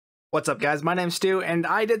What's up guys, my name's Stu, and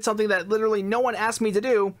I did something that literally no one asked me to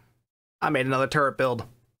do. I made another turret build.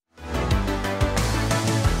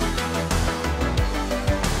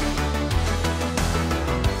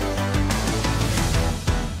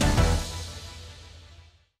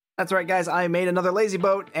 That's right guys, I made another lazy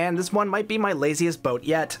boat, and this one might be my laziest boat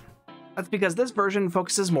yet. That's because this version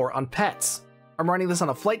focuses more on pets. I'm running this on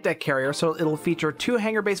a flight deck carrier, so it'll feature 2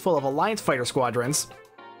 hangar bays full of Alliance fighter squadrons.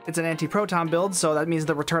 It's an anti-proton build, so that means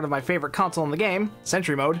the return of my favorite console in the game,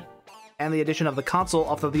 Sentry Mode, and the addition of the console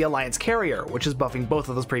off of the Alliance carrier, which is buffing both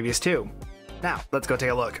of those previous 2. Now, let's go take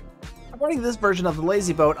a look. I'm running this version of the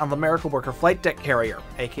lazy boat on the Miracle Worker flight deck carrier,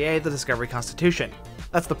 aka the Discovery Constitution.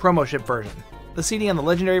 That's the promo ship version. The seating on the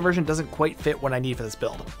legendary version doesn't quite fit what I need for this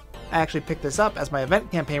build. I actually picked this up as my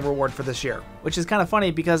event campaign reward for this year, which is kind of funny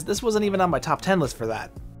because this wasn't even on my top 10 list for that.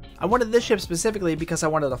 I wanted this ship specifically because I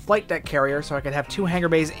wanted a flight deck carrier so I could have 2 hangar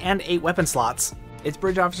bays and 8 weapon slots. Its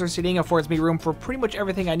bridge officer seating affords me room for pretty much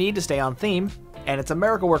everything I need to stay on theme, and it's a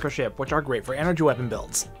Miracle Worker ship, which are great for energy weapon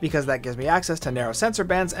builds, because that gives me access to narrow sensor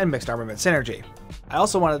bands and mixed armament synergy. I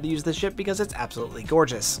also wanted to use this ship because it's absolutely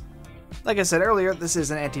gorgeous. Like I said earlier, this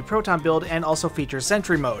is an anti-proton build and also features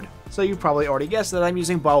Sentry Mode, so you've probably already guessed that I'm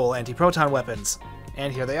using Bowel anti-proton weapons.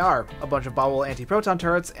 And here they are, a bunch of Bowel anti-proton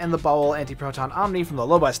turrets and the Bowel anti-proton Omni from the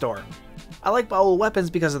Lobi store. I like Bowel weapons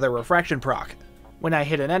because of their refraction proc. When I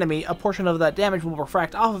hit an enemy, a portion of that damage will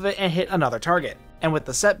refract off of it and hit another target. And with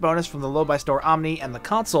the set bonus from the Lobi store Omni and the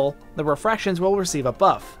console, the refractions will receive a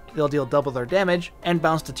buff. They'll deal double their damage and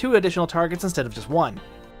bounce to 2 additional targets instead of just 1.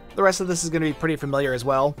 The rest of this is going to be pretty familiar as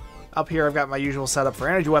well. Up here I've got my usual setup for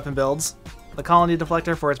energy weapon builds, the Colony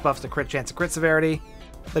Deflector for its buffs to crit chance and crit severity,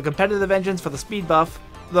 the Competitive Engines for the speed buff,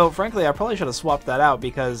 though frankly I probably should have swapped that out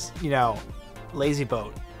because, you know, lazy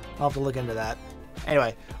boat. I'll have to look into that.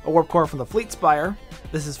 Anyway, a Warp Core from the Fleet Spire.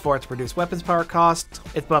 This is for its reduced weapons power cost,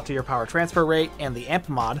 its buff to your power transfer rate, and the Amp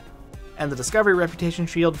mod, and the Discovery Reputation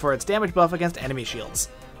Shield for its damage buff against enemy shields.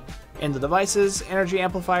 In the devices, energy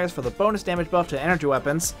amplifiers for the bonus damage buff to energy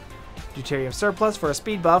weapons, Deuterium Surplus for a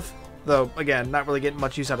speed buff, though again, not really getting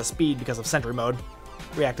much use out of speed because of Sentry Mode,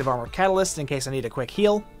 Reactive Armor Catalyst in case I need a quick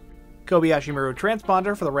heal, Kobayashi Maru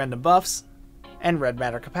Transponder for the random buffs, and Red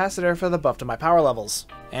Matter Capacitor for the buff to my power levels.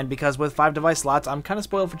 And because with 5 device slots, I'm kinda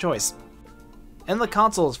spoiled for choice. In the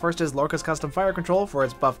consoles, first is Lorca's Custom Fire Control for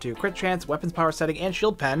its buff to crit chance, weapons power setting, and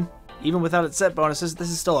shield pen. Even without its set bonuses, this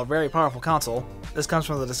is still a very powerful console. This comes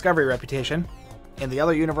from the Discovery Reputation. In the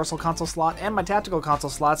other Universal Console slot and my Tactical Console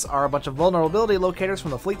slots are a bunch of vulnerability locators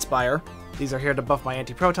from the Fleet Spire. These are here to buff my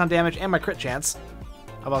anti-proton damage and my crit chance.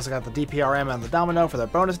 I've also got the DPRM and the Domino for their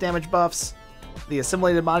bonus damage buffs, the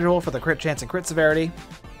Assimilated Module for the crit chance and crit severity,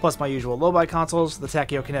 plus my usual Lobi consoles, the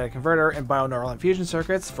Tachyokinetic Converter and Bioneural Infusion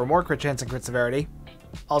circuits for more crit chance and crit severity.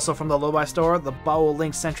 Also from the Lobi store, the Bowel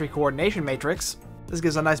Link Sentry Coordination Matrix. This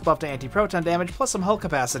gives a nice buff to anti-proton damage plus some hull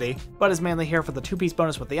capacity, but is mainly here for the 2-piece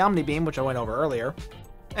bonus with the Omni Beam, which I went over earlier.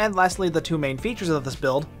 And lastly, the 2 main features of this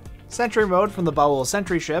build. Sentry Mode from the Bowel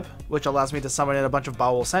Sentry ship, which allows me to summon in a bunch of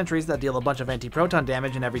Bowel Sentries that deal a bunch of anti-proton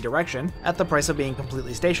damage in every direction, at the price of being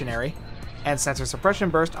completely stationary. And Sensor Suppression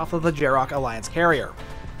Burst off of the Jarok Alliance carrier.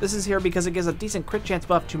 This is here because it gives a decent crit chance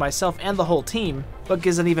buff to myself and the whole team, but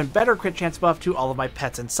gives an even better crit chance buff to all of my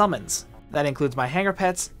pets and summons. That includes my hangar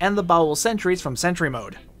pets and the Bowel Sentries from Sentry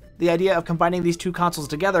Mode. The idea of combining these 2 consoles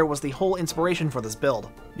together was the whole inspiration for this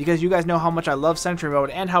build, because you guys know how much I love Sentry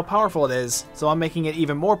Mode and how powerful it is, so I'm making it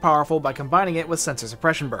even more powerful by combining it with Sensor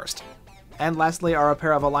Suppression Burst. And lastly are a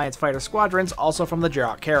pair of Alliance fighter squadrons, also from the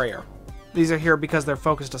Jarok carrier. These are here because their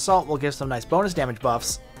focused assault will give some nice bonus damage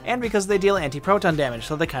buffs, and because they deal anti-proton damage,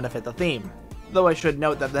 so they kind of fit the theme. Though I should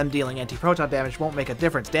note that them dealing anti-proton damage won't make a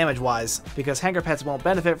difference damage-wise, because hangar pets won't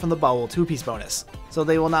benefit from the Bowel 2-piece bonus, so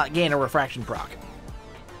they will not gain a refraction proc.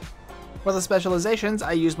 For the specializations,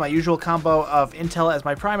 I use my usual combo of Intel as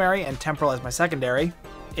my primary and Temporal as my secondary.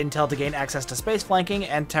 Intel to gain access to space flanking,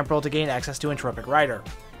 and Temporal to gain access to Entropic Rider.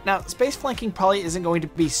 Now, space flanking probably isn't going to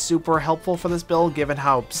be super helpful for this build given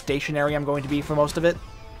how stationary I'm going to be for most of it.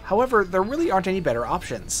 However, there really aren't any better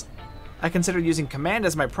options. I considered using Command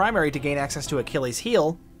as my primary to gain access to Achilles'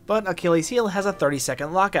 Heel, but Achilles' Heel has a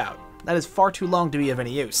 30-second lockout. That is far too long to be of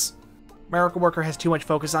any use. Miracle Worker has too much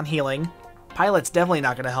focus on healing. Pilot's definitely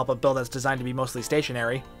not going to help a build that's designed to be mostly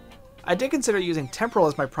stationary. I did consider using Temporal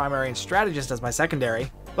as my primary and Strategist as my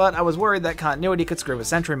secondary, but I was worried that continuity could screw with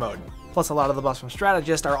Sentry Mode. Plus a lot of the buffs from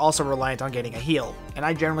Strategist are also reliant on getting a heal, and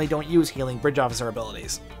I generally don't use healing bridge officer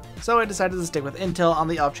abilities. So I decided to stick with Intel on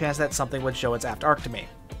the off chance that something would show its aft arc to me.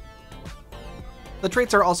 The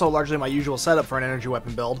traits are also largely my usual setup for an energy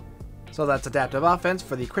weapon build. So that's Adaptive Offense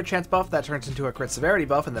for the crit chance buff that turns into a crit severity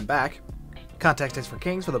buff and then back, Context is for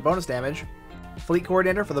Kings for the bonus damage, Fleet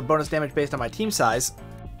Coordinator for the bonus damage based on my team size,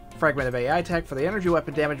 Fragment of AI Tech for the energy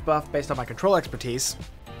weapon damage buff based on my control expertise,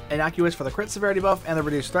 Innocuous for the crit severity buff and the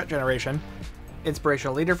reduced threat generation,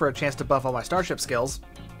 Inspirational Leader for a chance to buff all my starship skills,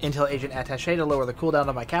 Intel Agent Attaché to lower the cooldown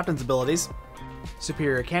of my captain's abilities,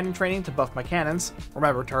 Superior Cannon Training to buff my cannons,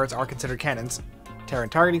 remember turrets are considered cannons, Terran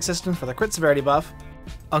Targeting Systems for the crit severity buff,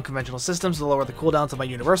 Unconventional Systems to lower the cooldowns of my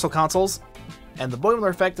universal consoles, and the Boimler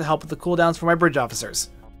Effect to help with the cooldowns for my bridge officers.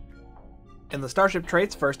 In the starship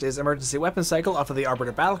traits, first is Emergency Weapon Cycle off of the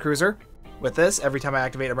Arbiter Battlecruiser. With this, every time I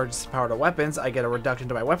activate emergency power to weapons, I get a reduction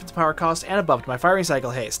to my weapons power cost and a buff to my firing cycle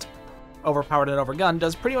haste. Overpowered and Overgun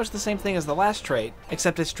does pretty much the same thing as the last trait,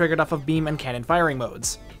 except it's triggered off of beam and cannon firing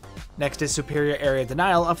modes. Next is Superior Area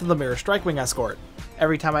Denial off of the Mirror Strikewing Escort.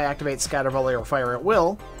 Every time I activate Scatter Volley or Fire at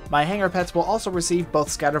Will, my hangar pets will also receive both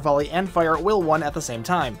Scatter Volley and Fire at Will 1 at the same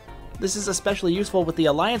time. This is especially useful with the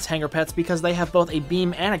Alliance hangar pets because they have both a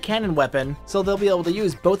beam and a cannon weapon, so they'll be able to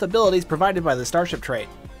use both abilities provided by the starship trait.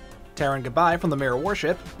 Terran Goodbye from the Mirror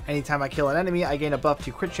Warship. Anytime I kill an enemy, I gain a buff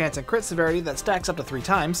to crit chance and crit severity that stacks up to 3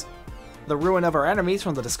 times. The Ruin of Our Enemies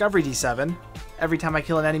from the Discovery D7. Every time I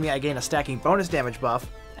kill an enemy, I gain a stacking bonus damage buff,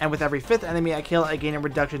 and with every 5th enemy I kill, I gain a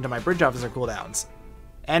reduction to my bridge officer cooldowns.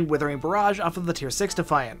 And Withering Barrage off of the Tier 6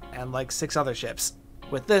 Defiant, and like 6 other ships.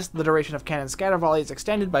 With this, the duration of cannon scatter volley is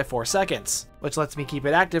extended by 4 seconds, which lets me keep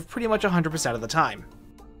it active pretty much 100% of the time.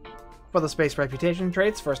 For the space reputation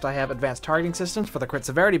traits, first I have Advanced Targeting Systems for the crit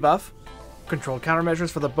severity buff, Controlled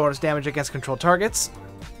Countermeasures for the bonus damage against controlled targets,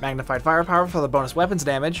 Magnified Firepower for the bonus weapons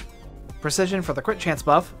damage, Precision for the crit chance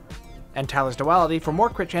buff, and Tyler's Duality for more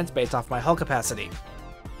crit chance based off my hull capacity.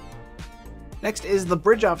 Next is the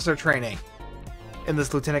Bridge Officer training. In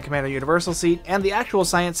this Lieutenant Commander Universal seat and the actual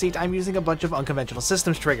Science seat, I'm using a bunch of unconventional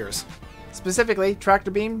systems triggers. Specifically,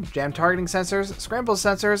 Tractor Beam, Jam Targeting Sensors, Scramble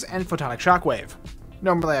Sensors, and Photonic Shockwave.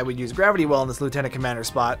 Normally I would use Gravity Well in this Lieutenant Commander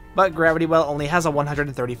spot, but Gravity Well only has a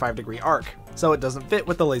 135-degree arc, so it doesn't fit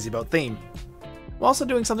with the Lazy Boat theme. I'm also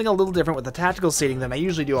doing something a little different with the tactical seating than I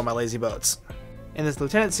usually do on my Lazy Boats. In this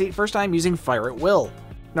Lieutenant seat, first I'm using Fire at Will.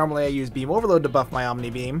 Normally I use Beam Overload to buff my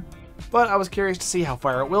Omni Beam, but I was curious to see how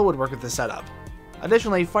Fire at Will would work with this setup.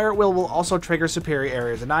 Additionally, Fire at Will will also trigger Superior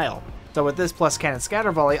Area Denial, so with this plus Cannon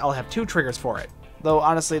Scatter Volley, I'll have 2 triggers for it. Though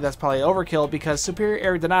honestly that's probably overkill because Superior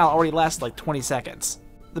Area Denial already lasts like 20 seconds.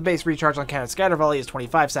 The base recharge on Cannon Scatter Volley is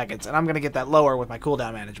 25 seconds, and I'm going to get that lower with my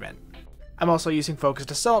cooldown management. I'm also using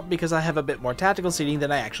Focused Assault because I have a bit more tactical seating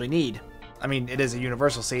than I actually need. I mean, it is a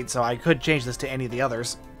universal seat, so I could change this to any of the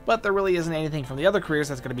others, but there really isn't anything from the other careers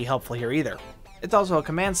that's going to be helpful here either. It's also a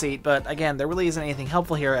command seat, but again, there really isn't anything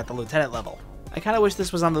helpful here at the Lieutenant level. I kinda wish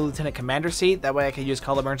this was on the Lieutenant Commander seat, that way I could use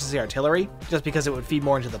Call Emergency Artillery, just because it would feed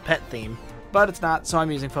more into the pet theme. But it's not, so I'm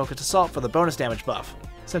using Focused Assault for the bonus damage buff.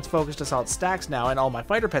 Since Focused Assault stacks now and all my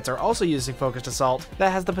fighter pets are also using Focused Assault,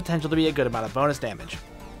 that has the potential to be a good amount of bonus damage.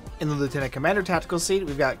 In the Lieutenant Commander tactical seat,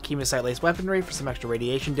 we've got Chemosite Lace Weaponry for some extra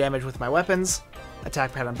radiation damage with my weapons,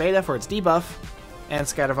 Attack Pattern Beta for its debuff, and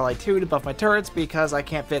Scatter Volley 2 to buff my turrets because I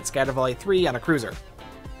can't fit Scatter Volley 3 on a cruiser.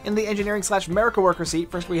 In the Engineering/America Worker seat,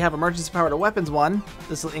 first we have Emergency Power to Weapons 1.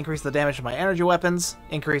 This will increase the damage of my energy weapons,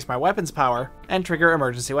 increase my weapons power, and trigger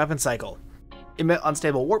Emergency Weapon Cycle. Emit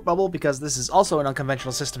Unstable Warp Bubble because this is also an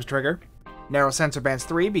unconventional systems trigger. Narrow Sensor Bands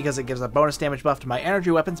 3 because it gives a bonus damage buff to my energy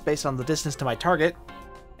weapons based on the distance to my target.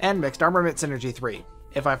 And Mixed Armament Synergy 3.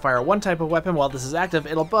 If I fire one type of weapon while this is active,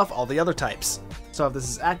 it'll buff all the other types. So if this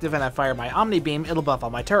is active and I fire my Omni Beam, it'll buff all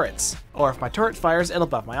my turrets. Or if my turret fires, it'll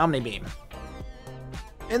buff my Omni Beam.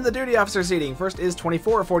 In the Duty Officer seating, first is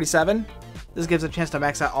 24 of 47. This gives a chance to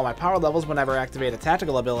max out all my power levels whenever I activate a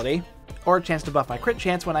tactical ability, or a chance to buff my crit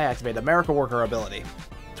chance when I activate a Miracle Worker ability.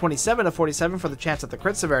 27 of 47 for the chance at the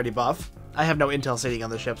crit severity buff. I have no intel seating on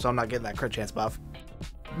the ship, so I'm not getting that crit chance buff.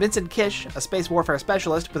 Vincent Kish, a space warfare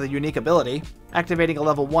specialist with a unique ability. Activating a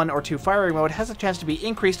level 1 or 2 firing mode has a chance to be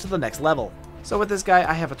increased to the next level. So with this guy,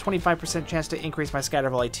 I have a 25% chance to increase my Scatter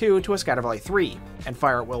Volley 2 to a Scatter Volley 3, and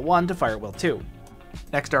Fire at Will 1 to Fire at Will 2.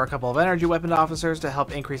 Next are a couple of energy weapon officers to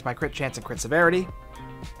help increase my crit chance and crit severity,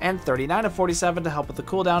 and 39 of 47 to help with the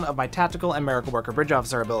cooldown of my tactical and Miracle Worker bridge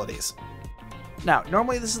officer abilities. Now,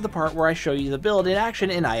 normally this is the part where I show you the build in action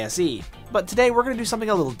in ISE, but today we're going to do something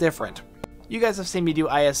a little different. You guys have seen me do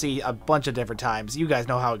ISE a bunch of different times, you guys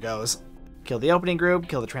know how it goes. Kill the opening group,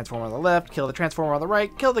 kill the transformer on the left, kill the transformer on the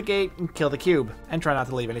right, kill the gate, and kill the cube, and try not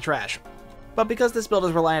to leave any trash. But because this build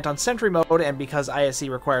is reliant on Sentry Mode, and because ISE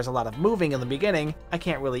requires a lot of moving in the beginning, I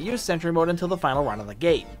can't really use Sentry Mode until the final run of the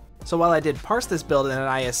gate. So while I did parse this build in an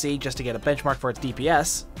ISE just to get a benchmark for its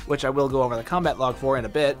DPS, which I will go over the combat log for in a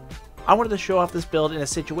bit, I wanted to show off this build in a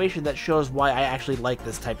situation that shows why I actually like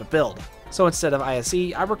this type of build. So instead of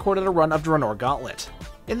ISE, I recorded a run of Dranuur Gauntlet.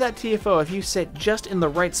 In that TFO, if you sit just in the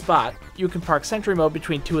right spot, you can park sentry mode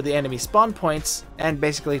between two of the enemy spawn points, and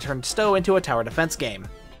basically turn Stowe into a tower defense game.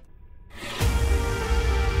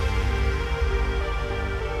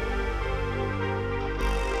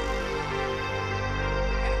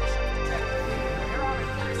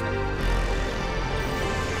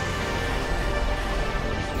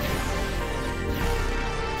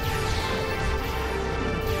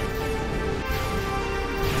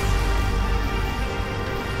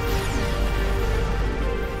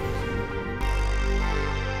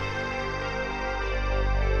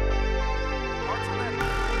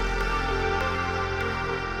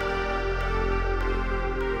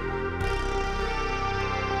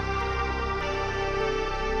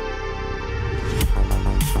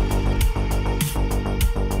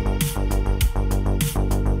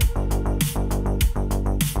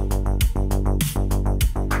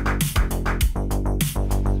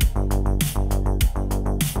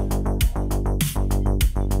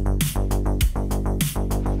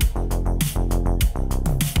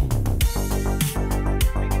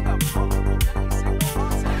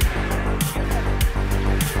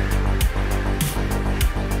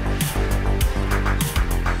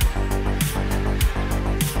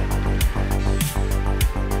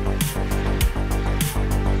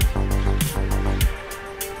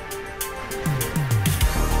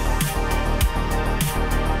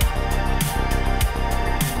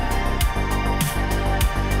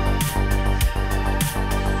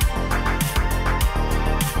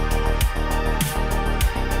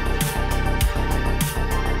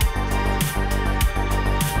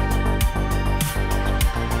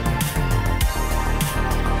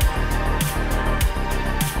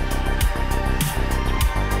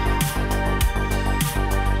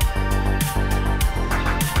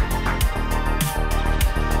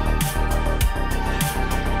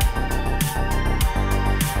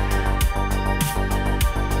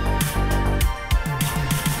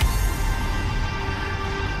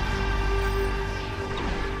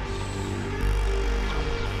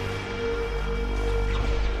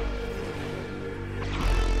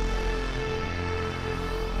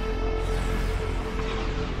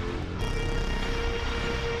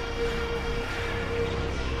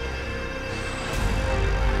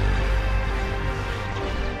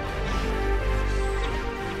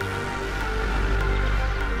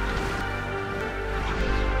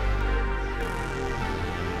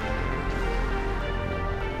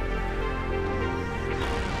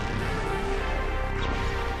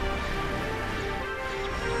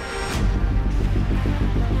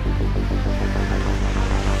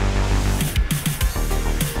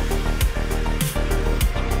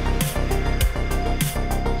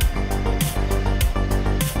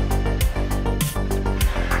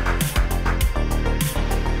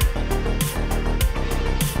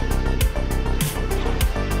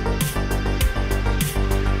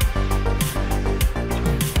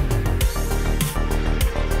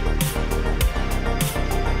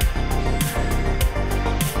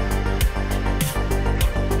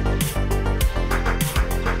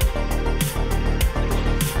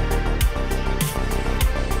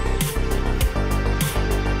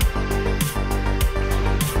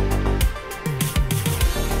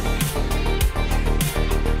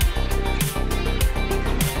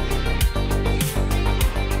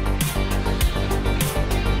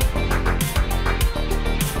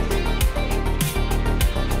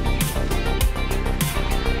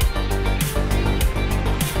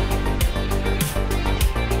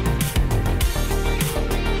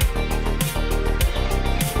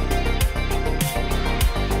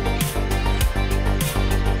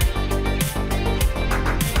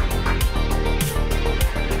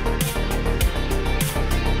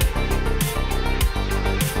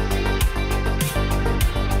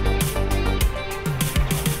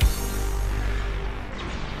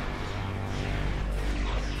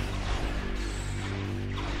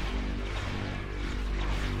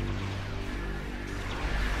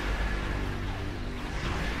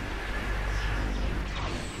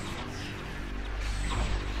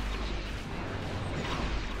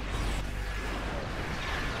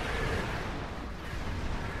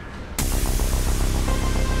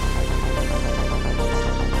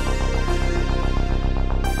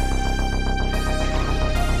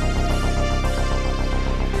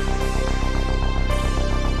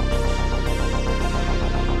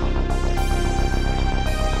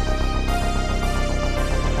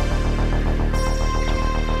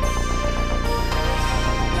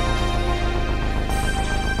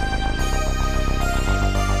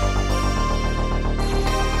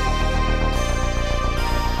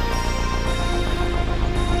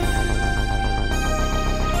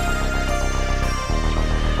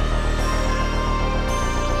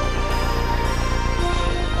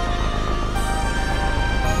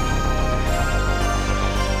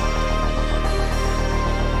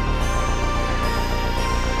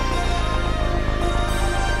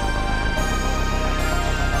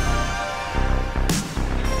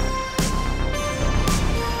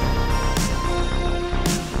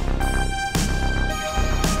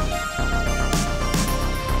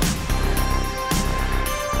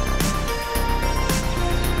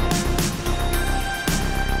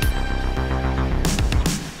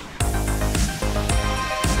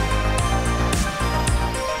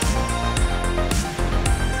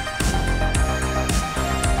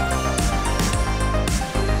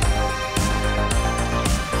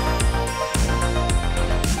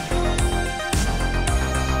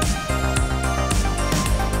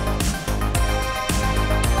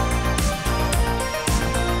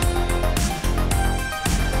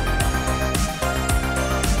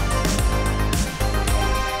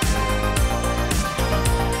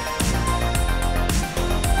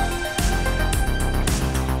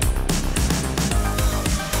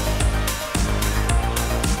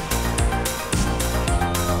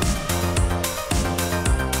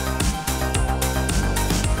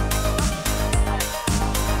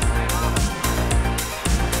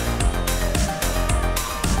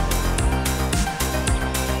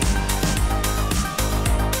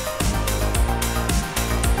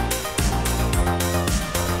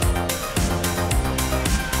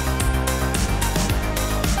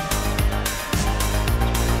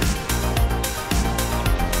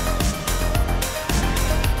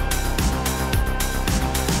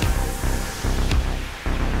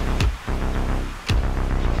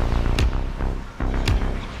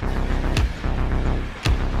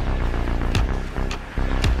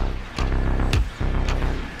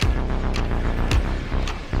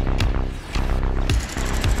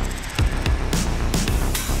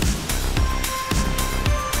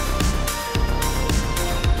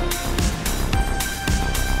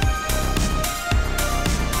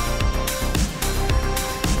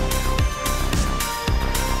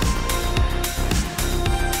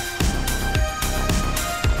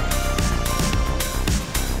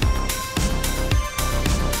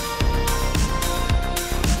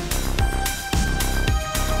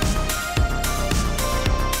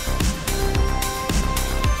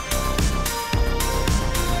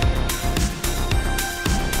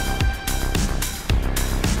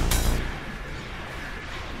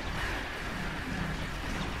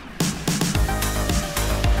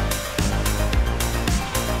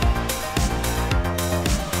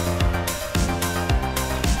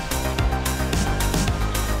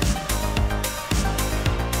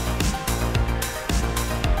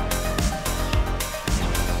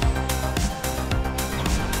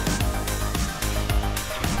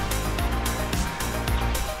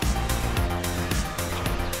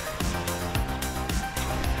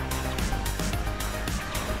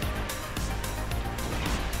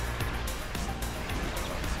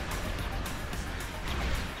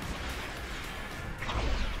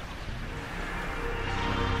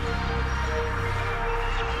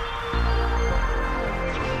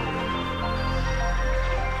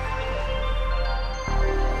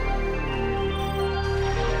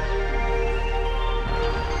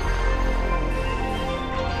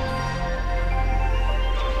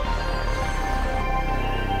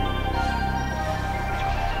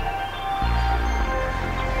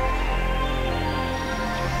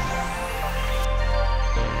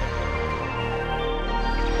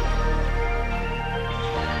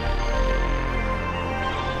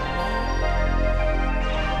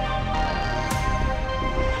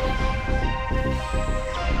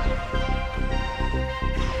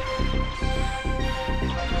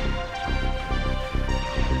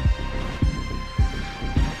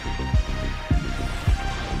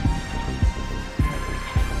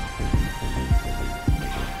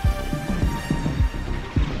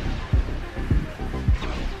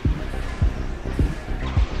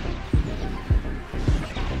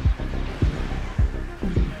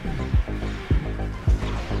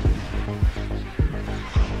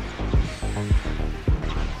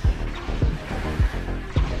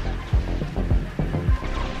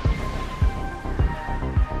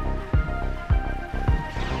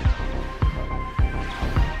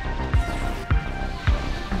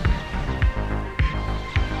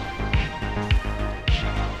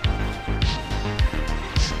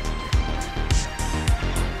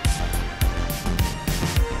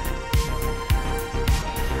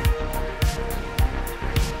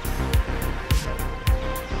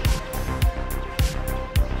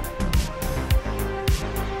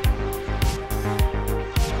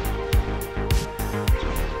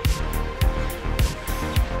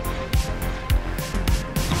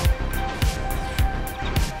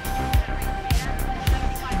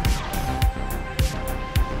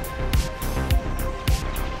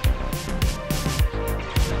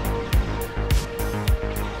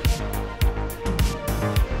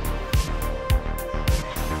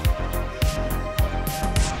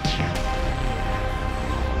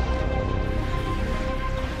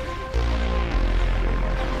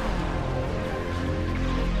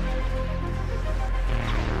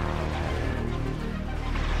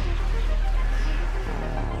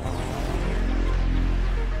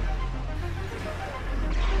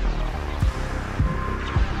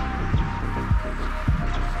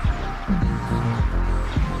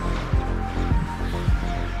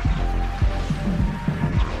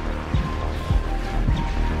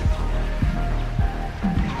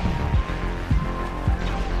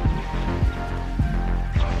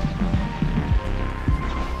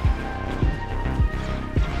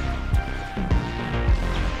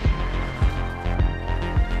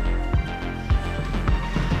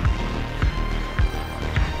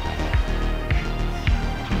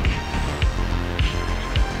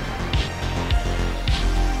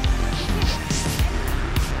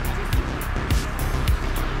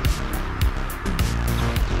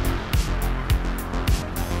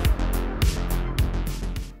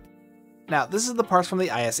 Now, this is the parts from the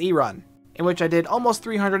ISE run, in which I did almost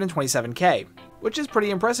 327k, which is pretty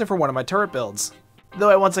impressive for one of my turret builds. Though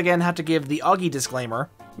I once again have to give the Augie disclaimer,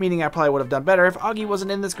 meaning I probably would have done better if Augie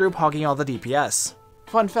wasn't in this group hogging all the DPS.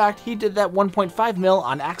 Fun fact, he did that 1.5 mil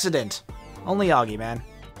on accident. Only Augie, man.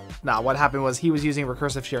 Nah, what happened was he was using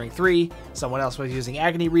Recursive Shearing 3, someone else was using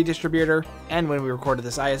Agony Redistributor, and when we recorded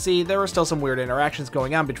this ISE, there were still some weird interactions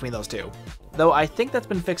going on between those two. Though I think that's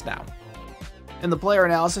been fixed now. In the player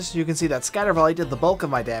analysis, you can see that Scatter Volley did the bulk of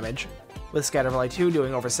my damage, with Scatter Volley 2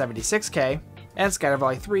 doing over 76k, and Scatter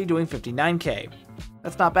Volley 3 doing 59k.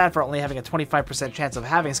 That's not bad for only having a 25% chance of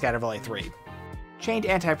having Scatter Volley 3. Chained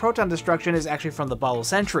Anti-Proton Destruction is actually from the Bottle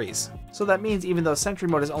Sentries, so that means even though Sentry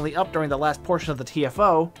Mode is only up during the last portion of the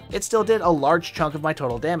TFO, it still did a large chunk of my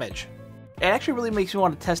total damage. It actually really makes me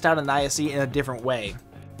want to test out an ISE in a different way.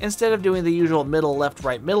 Instead of doing the usual middle, left,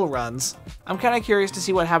 right, middle runs, I'm kinda curious to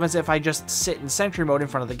see what happens if I just sit in Sentry Mode in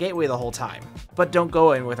front of the gateway the whole time, but don't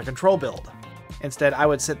go in with a control build. Instead, I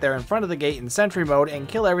would sit there in front of the gate in Sentry Mode and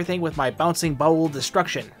kill everything with my Bouncing Bowl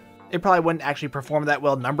Destruction. It probably wouldn't actually perform that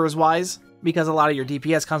well numbers-wise, because a lot of your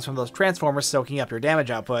DPS comes from those Transformers soaking up your damage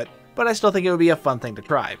output, but I still think it would be a fun thing to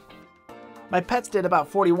try. My pets did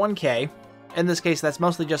about 41k, in this case that's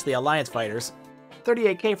mostly just the Alliance fighters.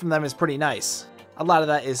 38k from them is pretty nice. A lot of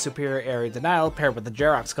that is Superior Area Denial paired with the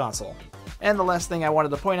Jerox console. And the last thing I wanted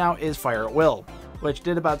to point out is Fire at Will, which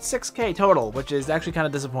did about 6k total, which is actually kind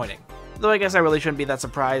of disappointing. Though I guess I really shouldn't be that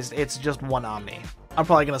surprised, it's just one Omni. I'm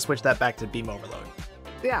probably going to switch that back to Beam Overload.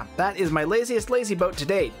 Yeah, that is my laziest lazy boat to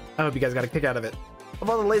date. I hope you guys got a kick out of it. Of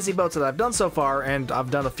all the lazy boats that I've done so far, and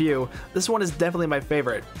I've done a few, this one is definitely my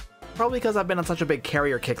favorite. Probably because I've been on such a big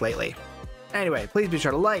carrier kick lately. Anyway, please be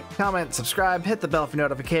sure to like, comment, subscribe, hit the bell for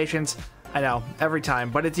notifications. I know, every time,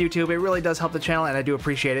 but it's YouTube, it really does help the channel and I do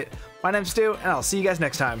appreciate it. My name's Stu, and I'll see you guys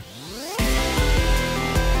next time.